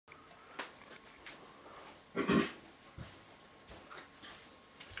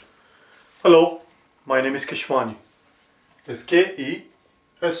Hello, my name is Keshwani. It's K-E-S-H-W-A-N-I,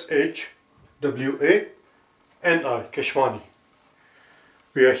 Keshwani.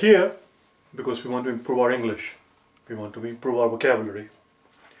 We are here because we want to improve our English. We want to improve our vocabulary.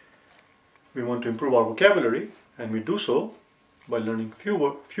 We want to improve our vocabulary, and we do so by learning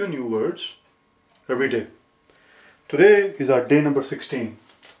few new words every day. Today is our day number 16.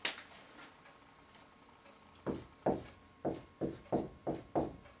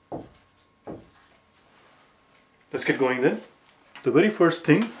 Let's get going then. The very first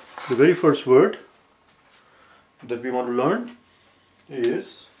word that we want to learn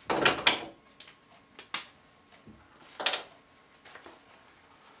is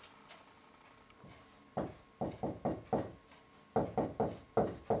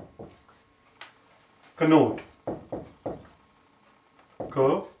connote.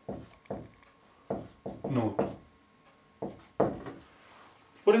 Connote.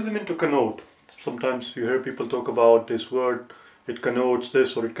 What does it mean to connote? Sometimes you hear people talk about this word, it connotes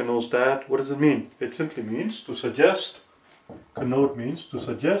this or it connotes that. What does it mean? It simply means to suggest. Connote means to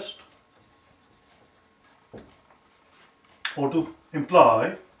suggest or to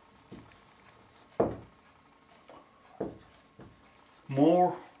imply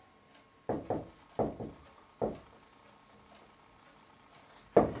more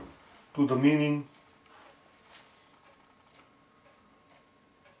to the meaning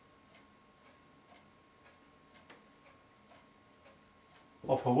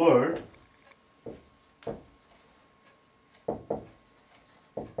of a word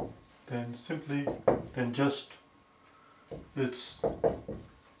than just its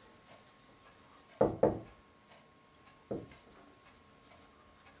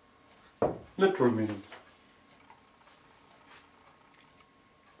literal meaning.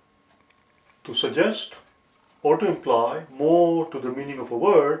 To suggest or to imply more to the meaning of a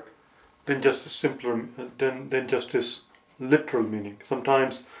word than just its literal meaning.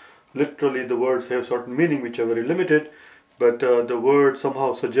 Sometimes literally the words have certain meaning which are very limited, but the word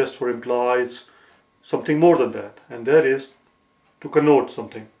somehow suggests or implies something more than that, and that is to connote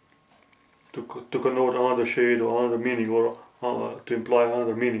something, to connote another shade or another meaning, or to imply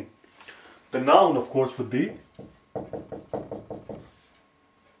another meaning. The noun, of course, would be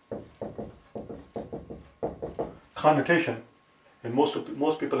connotation, and most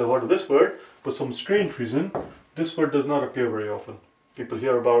people have heard of this word. For some strange reason, this word does not appear very often. People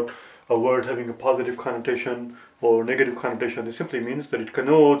hear about a word having a positive connotation or negative connotation. It simply means that it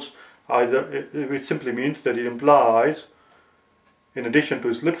connotes it simply means that it implies, in addition to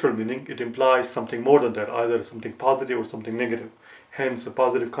its literal meaning, it implies something more than that, either something positive or something negative. Hence, a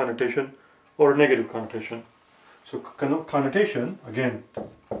positive connotation or a negative connotation. So, connotation, again,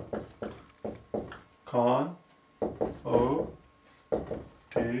 connotation,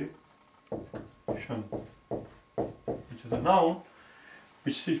 which is a noun,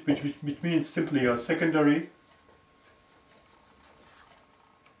 which means simply a secondary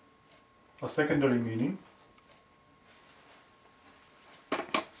meaning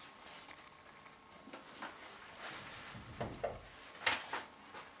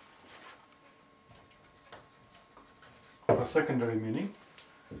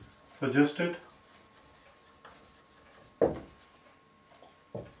suggested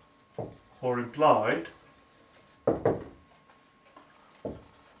or implied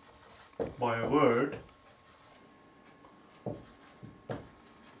by a word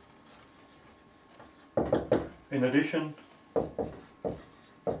in addition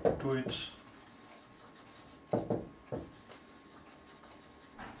to its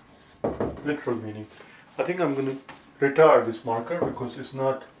literal meaning. I think I'm going to retire this marker because it's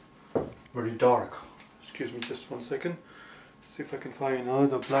not very dark. Excuse me just one second. See if I can find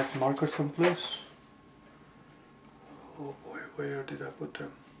another black marker someplace. Oh boy, where did I put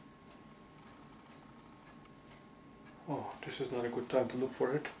them? Oh, this is not a good time to look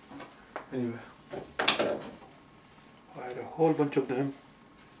for it. Anyway, I had a whole bunch of them.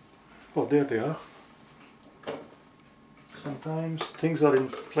 Oh, there they are. Sometimes things are in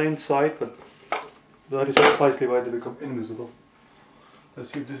plain sight, but that is precisely why they become invisible.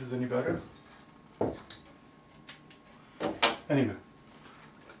 Let's see if this is any better. Anyway,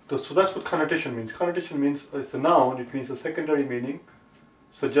 so that's what connotation means. Connotation means it's a noun. It means a secondary meaning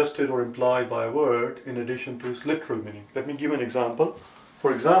suggested or implied by a word in addition to its literal meaning. Let me give an example.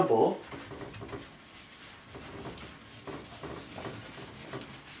 For example,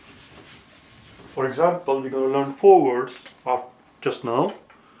 we're going to learn 4 words just now.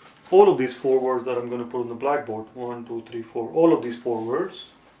 All of these 4 words that I'm going to put on the blackboard, 1, 2, 3, 4, all of these 4 words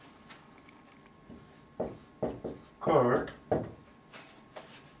occurred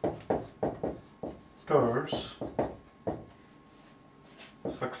terse,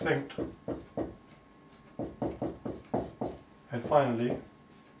 succinct, and finally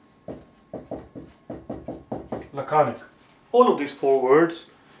laconic. All of these four words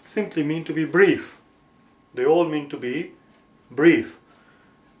simply mean to be brief. They all mean to be brief,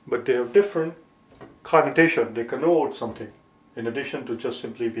 but they have different connotation. They connote something. In addition to just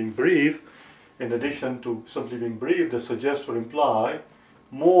simply being brief, in addition to simply being brief, they suggest or imply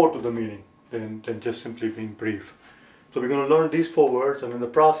more to the meaning than just simply being brief. So we're going to learn these four words, and in the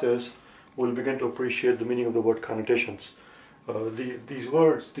process we'll begin to appreciate the meaning of the word connotations. These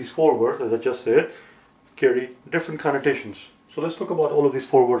four words, as I just said, carry different connotations. So let's talk about all of these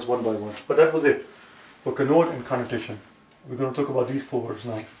four words one by one. But that was it for connote and connotation. We're going to talk about these four words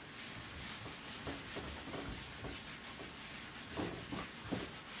now.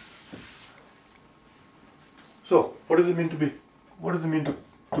 So, what does it mean to be? What does it mean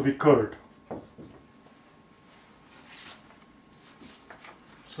to be curd?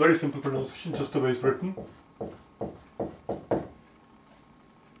 It's very simple pronunciation, just the way it's written.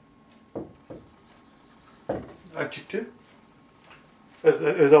 Adjective. As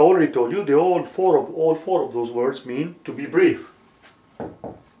I already told you, all four of those words mean to be brief.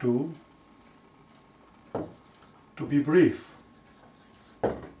 To be brief.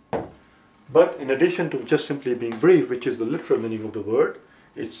 But in addition to just simply being brief, which is the literal meaning of the word,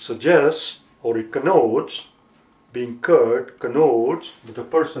 it suggests or it connotes, being curd connotes that the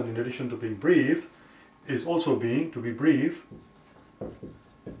person, in addition to being brief, is also to be brief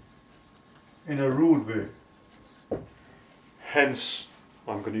in a rude way. Hence,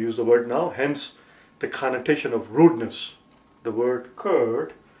 I'm going to use the word now, hence the connotation of rudeness. The word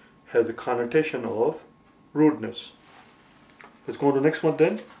curd has a connotation of rudeness. Let's go on to the next one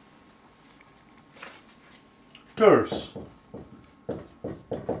then. Terse.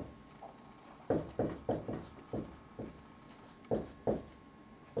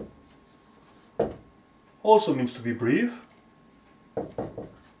 Also means to be brief.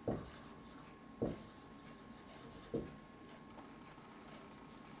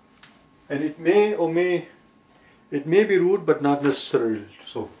 And it may be rude, but not necessarily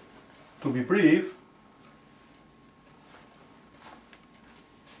so. To be brief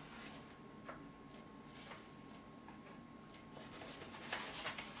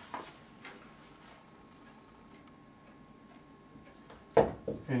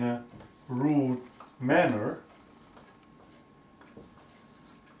in a rude manner,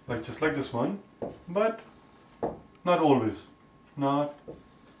 just like this one, but not always. Not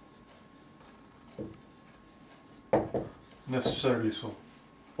necessarily so.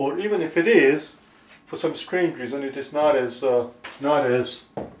 Or even if it is, for some strange reason, it is not as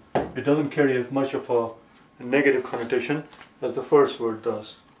it doesn't carry as much of a negative connotation as the first word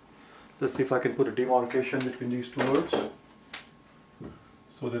does. Let's see if I can put a demarcation between these two words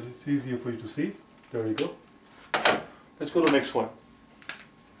so that it's easier for you to see. There you go. Let's go to the next one.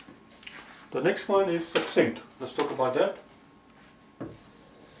 The next one is succinct. Let's talk about that.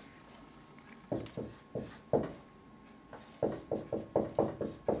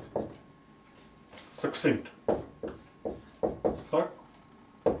 Succinct. Succinct.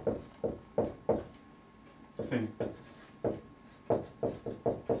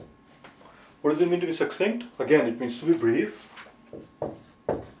 What does it mean to be succinct? Again, it means to be brief.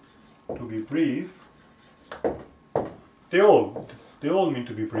 To be brief. They all mean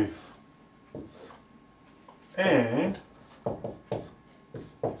to be brief. And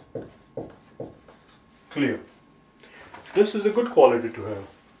clear. This is a good quality to have.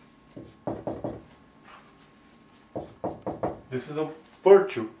 This is a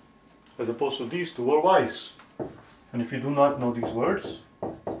virtue, as opposed to these two are vice. And if you do not know these words,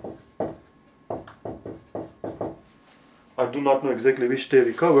 I do not know exactly which day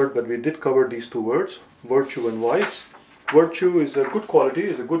we covered, but we did cover these two words, virtue and vice. Virtue is a good quality,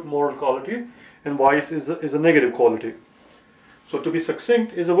 is a good moral quality, and vice is a negative quality. So to be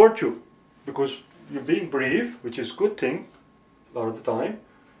succinct is a virtue, because you're being brief, which is a good thing a lot of the time,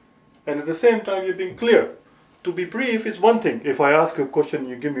 and at the same time you're being clear. To be brief is one thing. If I ask you a question,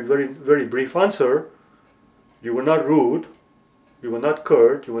 you give me very, very brief answer, you were not rude, you were not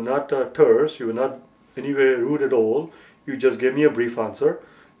curt, you were not terse, you were not anyway rude at all, you just gave me a brief answer,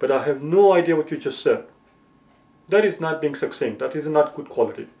 but I have no idea what you just said. That is not being succinct. That is not good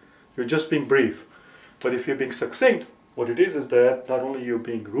quality. You're just being brief. But if you're being succinct, what it is that not only you're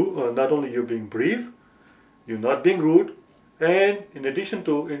being rude, not only you're being brief, you're not being rude, and in addition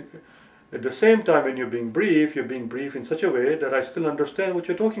to, at the same time when you're being brief in such a way that I still understand what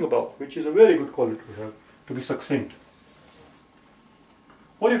you're talking about, which is a very good quality to have, to be succinct.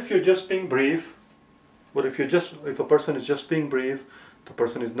 What if you're just being brief, But if a person is just being brief, the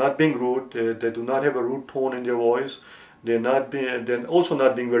person is not being rude, they do not have a rude tone in their voice, they're also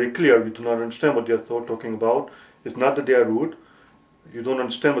not being very clear, you do not understand what they're talking about. It's not that they are rude, you don't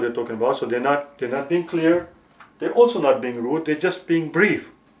understand what they're talking about, so they're not being clear, they're also not being rude, they're just being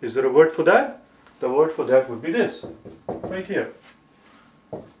brief. Is there a word for that? The word for that would be this, right here.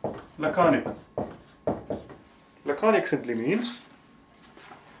 Laconic. Laconic simply means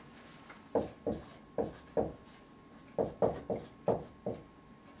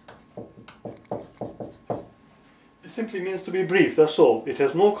to be brief, that's all. It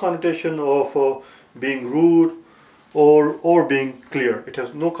has no connotation of being rude or being clear. It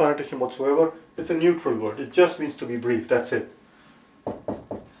has no connotation whatsoever. It's a neutral word. It just means to be brief, that's it.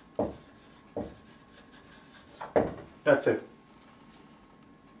 That's it.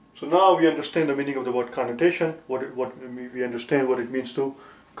 So now we understand the meaning of the word connotation. We understand what it means to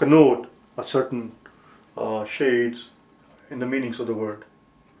connote a certain shades in the meanings of the word.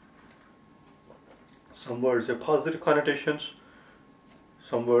 Some words have positive connotations,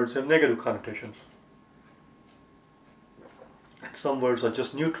 some words have negative connotations. And some words are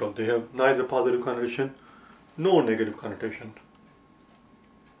just neutral. They have neither positive connotation nor negative connotation.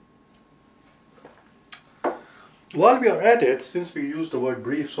 While we are at it, since we use the word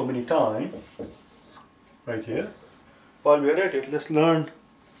brief so many times, right here, while we are at it, let's learn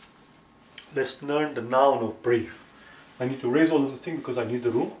the noun of brief. I need to raise all of this thing because I need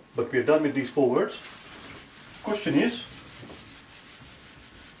the room, but we are done with these 4 words. Question is,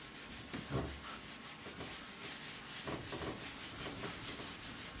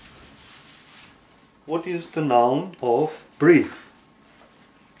 what is the noun of brief?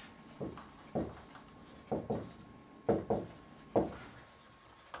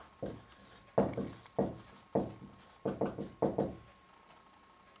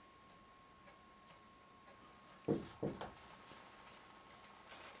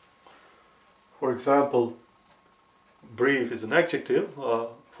 For example, brief is an adjective.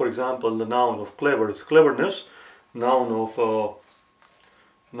 For example, the noun of clever is cleverness. Noun of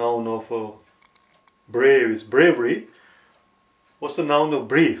brave is bravery. What's the noun of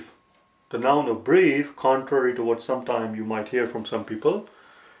brief? The noun of brief, contrary to what sometimes you might hear from some people,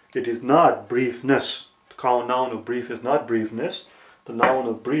 it is not briefness. The noun of brief is not briefness. The noun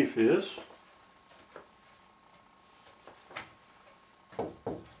of brief is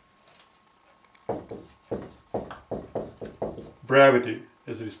brevity,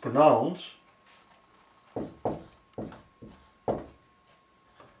 as it is pronounced.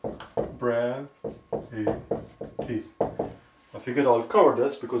 Brevity. I figured I'll cover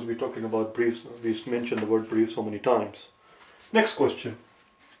this because we're talking about briefs. We mentioned the word brief so many times. Next question.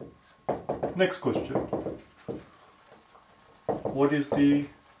 Next question. What is the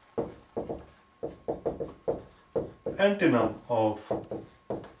antonym of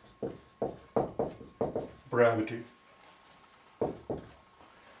brevity?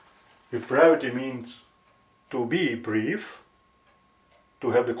 If brevity means to be brief,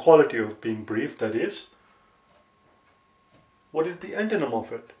 to have the quality of being brief, that is, what is the antonym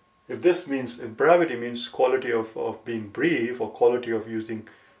of it? If brevity means quality of being brief or quality of using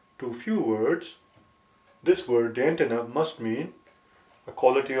too few words, this word, the antonym, must mean a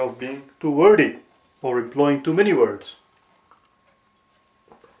quality of being too wordy or employing too many words.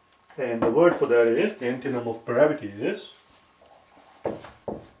 And the word for that is, the antonym of brevity is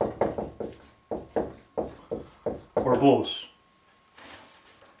verbose.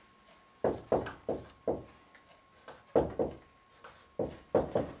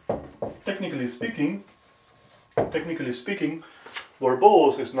 Technically speaking,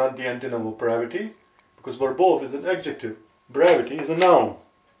 verbose is not the antonym of brevity, because verbose is an adjective, brevity is a noun.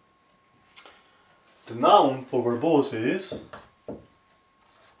 The noun for verbose is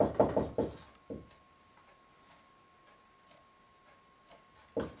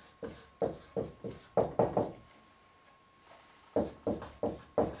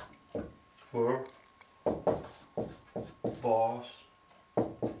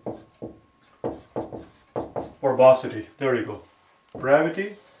verbosity. There you go.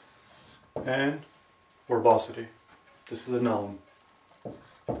 Brevity and verbosity. This is a noun.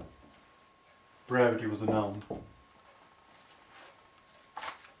 Brevity was a noun.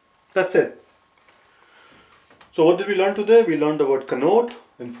 That's it. So what did we learn today? We learned the word connote,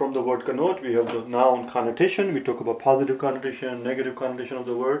 and from the word connote we have the noun connotation. We talk about positive connotation, negative connotation of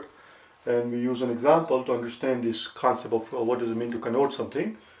the word, and we use an example to understand this concept of what does it mean to connote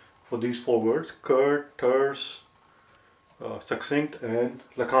something for these 4 words: curt, terse, succinct, and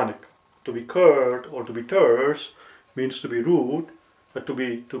laconic. To be curt or to be terse means to be rude, but to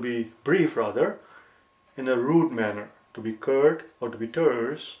be brief rather, in a rude manner. To be curt or to be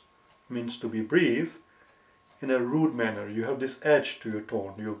terse means to be brief in a rude manner. You have this edge to your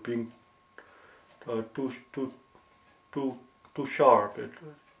tone. You're being too sharp.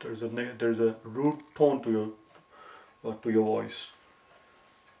 There's a rude tone to your voice.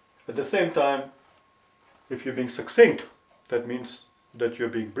 At the same time, if you're being succinct, that means that you're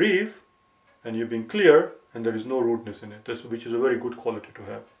being brief and you're being clear and there is no rudeness in it, which is a very good quality to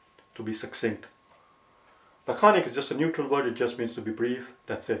have, to be succinct. Laconic is just a neutral word. It just means to be brief.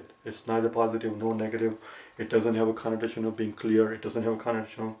 That's it. It's neither positive nor negative. It doesn't have a connotation of being clear. It doesn't have a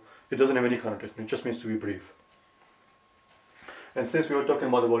connotation of, it doesn't have any connotation. It just means to be brief. And since we were talking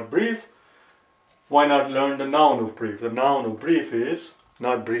about the word brief, why not learn the noun of brief? The noun of brief is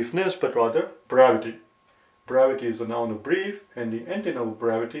not briefness, but rather brevity. Brevity is the noun of brief, and the antonym of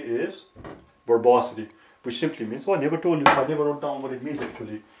brevity is verbosity, which simply means, well, I never told you, I never wrote down what it means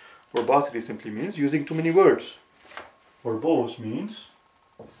actually. Verbosity simply means using too many words. Verbose means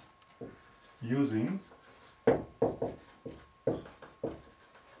using too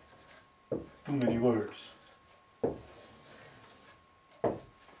many words.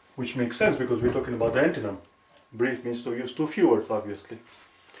 Which makes sense because we're talking about the antonym. Brief means to use too few words, obviously.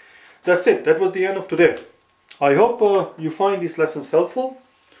 That's it. That was the end of today. I hope you find these lessons helpful.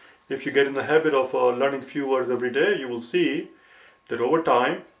 If you get in the habit of learning few words every day, you will see that over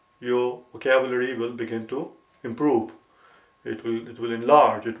time your vocabulary will begin to improve. It will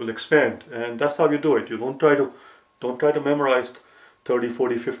enlarge, it will expand, and that's how you do it. You don't try to memorize 30,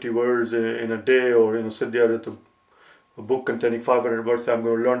 40, 50 words in a day, or sit there at a book containing 500 words. Say, I'm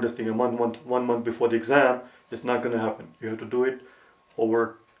going to learn this thing in 1 month before the exam. It's not going to happen. You have to do it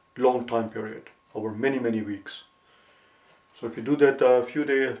over a long time period, over many weeks. So if you do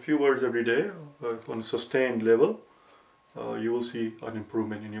that few words every day on a sustained level, you will see an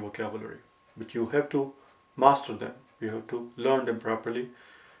improvement in your vocabulary. But you have to master them. You have to learn them properly,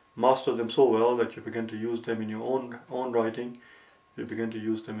 master them so well that you begin to use them in your own writing, you begin to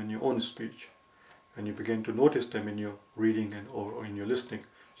use them in your own speech, and you begin to notice them in your reading or in your listening.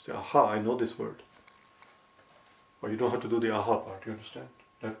 You say, aha, I know this word. Or you don't have to do the aha part, you understand?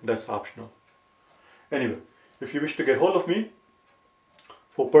 That's optional. Anyway, if you wish to get hold of me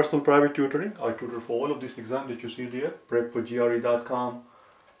for personal private tutoring, I tutor for all of these exams that you see there: prep4gre.com,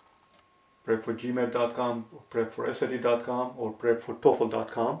 prep4gmat.com, prep4sat.com, or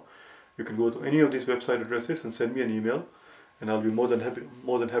prep4toefl.com. You can go to any of these website addresses and send me an email, and I'll be more than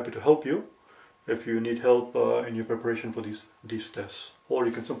happy to help you if you need help in your preparation for these tests. Or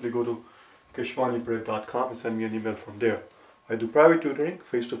you can simply go to keshwaniprep.com and send me an email from there. I do private tutoring,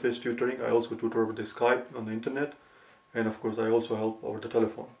 face-to-face tutoring. I also tutor over the Skype on the internet, and of course I also help over the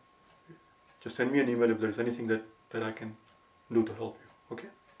telephone. Just send me an email if there's anything that I can do to help you. Okay?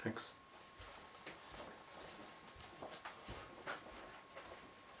 Thanks.